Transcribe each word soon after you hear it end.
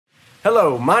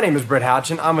Hello, my name is Brett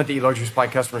Houchin. I'm with the eLuxury Supply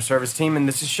customer service team, and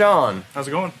this is Sean. How's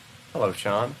it going? Hello,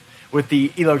 Sean. With the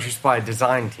eLuxury Supply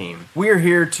design team. We're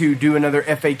here to do another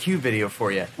FAQ video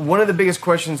for you. One of the biggest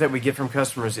questions that we get from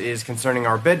customers is concerning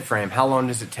our bed frame. How long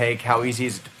does it take? How easy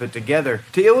is it to put together?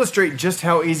 To illustrate just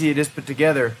how easy it is to put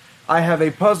together, I have a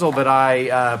puzzle that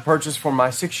I purchased for my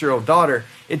 6-year-old daughter.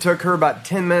 It took her about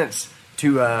 10 minutes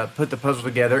to put the puzzle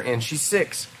together, and she's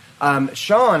 6.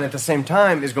 Sean, at the same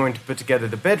time, is going to put together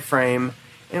the bed frame,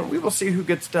 and we will see who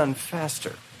gets done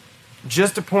faster.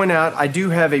 Just to point out, I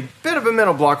do have a bit of a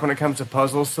mental block when it comes to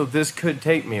puzzles, so this could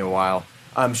take me a while.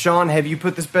 Sean, have you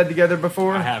put this bed together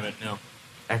before? I haven't, no.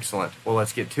 Excellent. Well,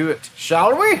 let's get to it,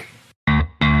 shall we?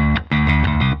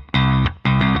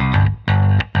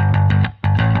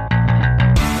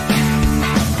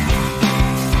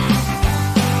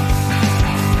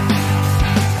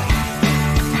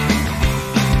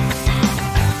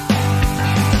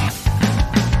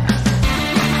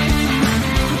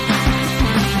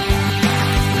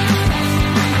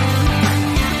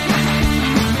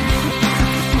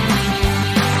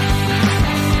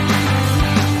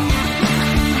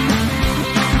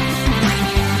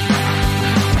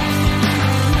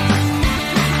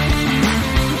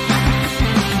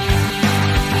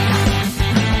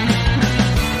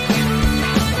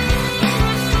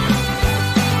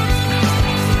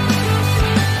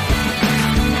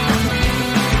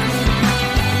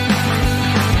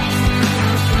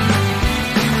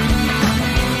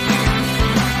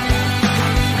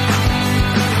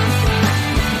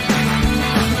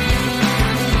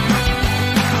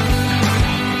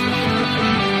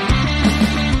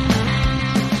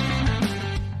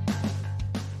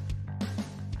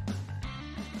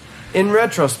 In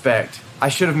retrospect, I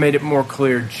should have made it more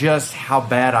clear just how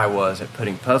bad I was at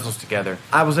putting puzzles together.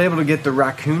 I was able to get the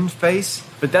raccoon face,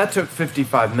 but that took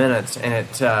 55 minutes, and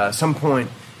at some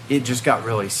point, it just got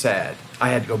really sad. I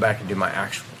had to go back and do my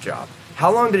actual job.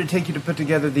 How long did it take you to put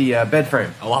together the bed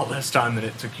frame? A lot less time than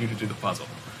it took you to do the puzzle.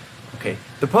 Okay,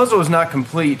 the puzzle is not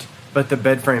complete, but the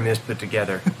bed frame is put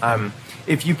together.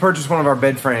 If you purchase one of our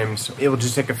bed frames, it will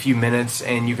just take a few minutes,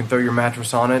 and you can throw your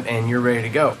mattress on it, and you're ready to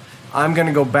go. I'm going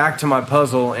to go back to my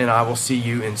puzzle, and I will see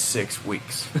you in 6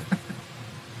 weeks.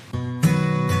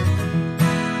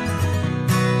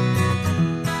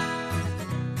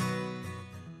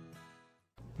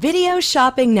 Video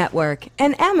Shopping Network,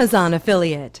 an Amazon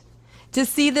affiliate. To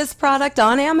see this product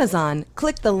on Amazon,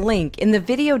 click the link in the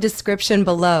video description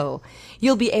below.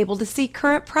 You'll be able to see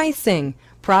current pricing,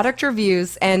 product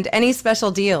reviews, and any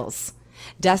special deals.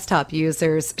 Desktop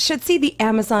users should see the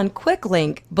Amazon quick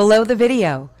link below the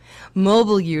video.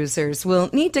 Mobile users will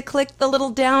need to click the little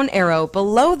down arrow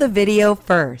below the video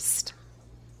first.